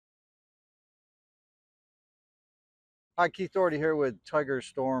Hi, Keith Doherty here with Tiger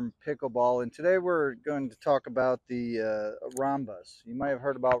Storm Pickleball, and today we're going to talk about the Ronbus. You might have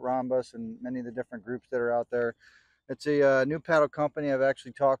heard about Ronbus and many of the different groups that are out there. It's a new paddle company. I've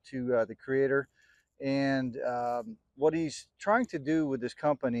actually talked to the creator, and what he's trying to do with this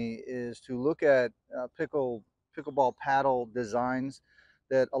company is to look at pickleball paddle designs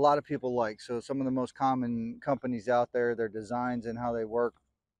that a lot of people like. So some of the most common companies out there, their designs and how they work,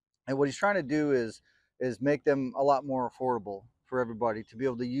 and what he's trying to do is make them a lot more affordable for everybody to be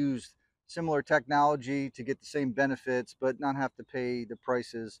able to use similar technology to get the same benefits, but not have to pay the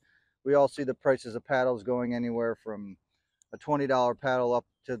prices. We all see the prices of paddles going anywhere from a $20 paddle up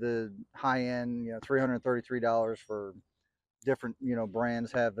to the high end, $333 for different,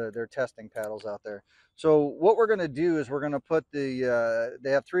 brands have their testing paddles out there. So what we're going to do is we're going to put they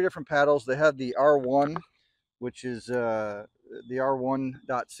have three different paddles. They have the R1, which is the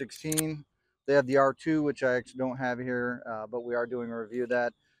R1.16. They have the R2, which I actually don't have here, but we are doing a review of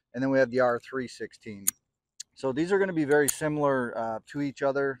that. And then we have the R3.16. So these are going to be very similar to each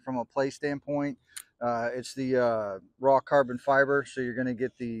other from a play standpoint. It's the raw carbon fiber, so you're going to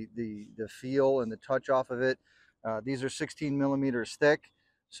get the feel and the touch off of it. These are 16 millimeters thick.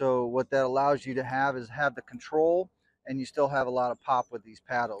 So what that allows you to have is have the control, and you still have a lot of pop with these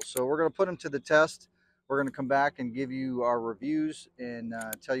paddles. So we're going to put them to the test. We're going to come back and give you our reviews and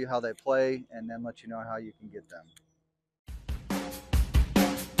tell you how they play, and then let you know how you can get them.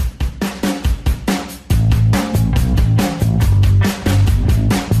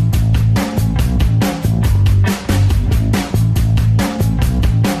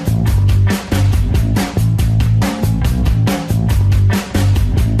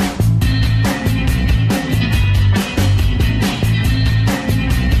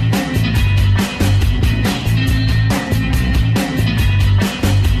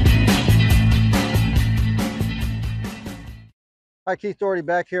 Hi, Keith Doherty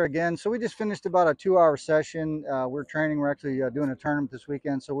back here again. So we just finished about a 2-hour session. We're training. We're actually doing a tournament this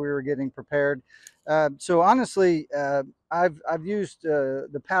weekend, so we were getting prepared. So honestly, I've used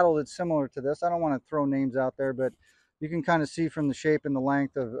the paddle that's similar to this. I don't want to throw names out there, but you can kind of see from the shape and the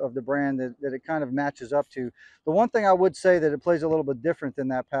length of the brand that it kind of matches up to. The one thing I would say that it plays a little bit different than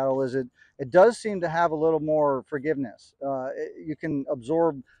that paddle is it does seem to have a little more forgiveness. You can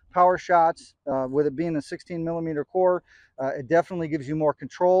absorb power shots with it being a 16 millimeter core. It definitely gives you more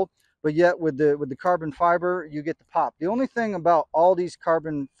control, but yet with the carbon fiber, you get the pop. The only thing about all these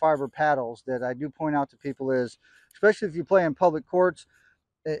carbon fiber paddles that I do point out to people is, especially if you play in public courts,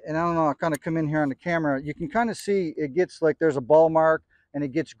 and I don't know, I kind of come in here on the camera, you can kind of see it gets like there's a ball mark and it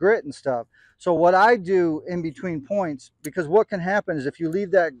gets grit and stuff. So what I do in between points, because what can happen is if you leave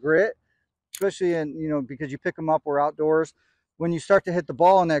that grit, especially because you pick them up, we're outdoors, when you start to hit the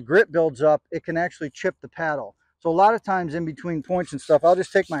ball and that grit builds up, it can actually chip the paddle. So a lot of times in between points and stuff, I'll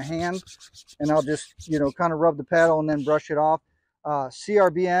just take my hand and I'll just, kind of rub the paddle and then brush it off.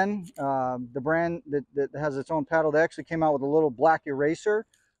 CRBN, the brand that has its own paddle, they actually came out with a little black eraser.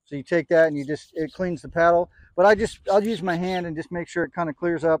 So you take that and it cleans the paddle. But I'll use my hand and just make sure it kind of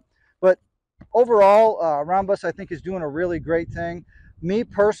clears up. But overall, Ronbus, I think, is doing a really great thing. Me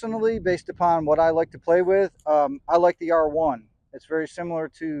personally, based upon what I like to play with, I like the R1. It's very similar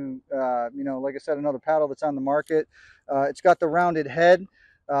to, like I said, another paddle that's on the market. It's got the rounded head.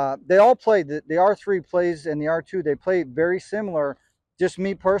 They all play, the R3 plays and the R2, they play very similar. Just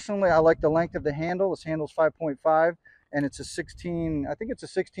me personally, I like the length of the handle. This handle's 5.5, and it's a 16, I think it's a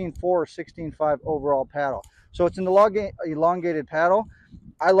 16.4 or 16.5 overall paddle. So it's an elongated paddle.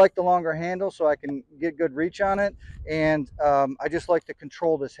 I like the longer handle so I can get good reach on it. And I just like the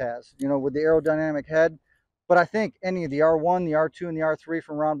control this has, with the aerodynamic head. But I think any of the R1, the R2, and the R3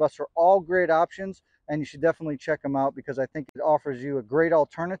 from Ronbus are all great options, and you should definitely check them out because I think it offers you a great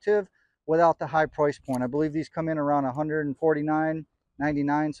alternative without the high price point. I believe these come in around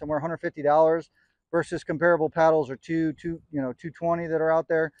 $149.99, somewhere $150 versus comparable paddles are $220 that are out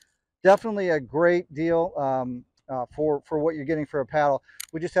there. Definitely a great deal for what you're getting for a paddle.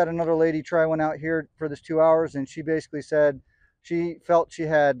 We just had another lady try one out here for this 2 hours, and she basically said she felt she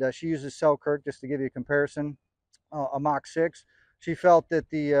uses Selkirk, just to give you a comparison, a Mach 6. She felt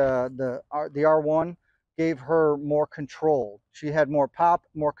that the R1 gave her more control. She had more pop,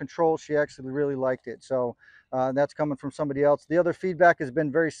 more control. She actually really liked it. So that's coming from somebody else. The other feedback has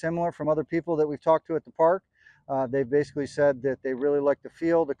been very similar from other people that we've talked to at the park. They've basically said that they really like the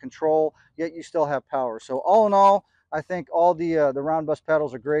feel, the control, yet you still have power. So all in all, I think all the Ronbus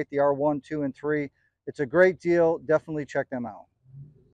pedals are great. The R1, 2, and 3. It's a great deal. Definitely check them out.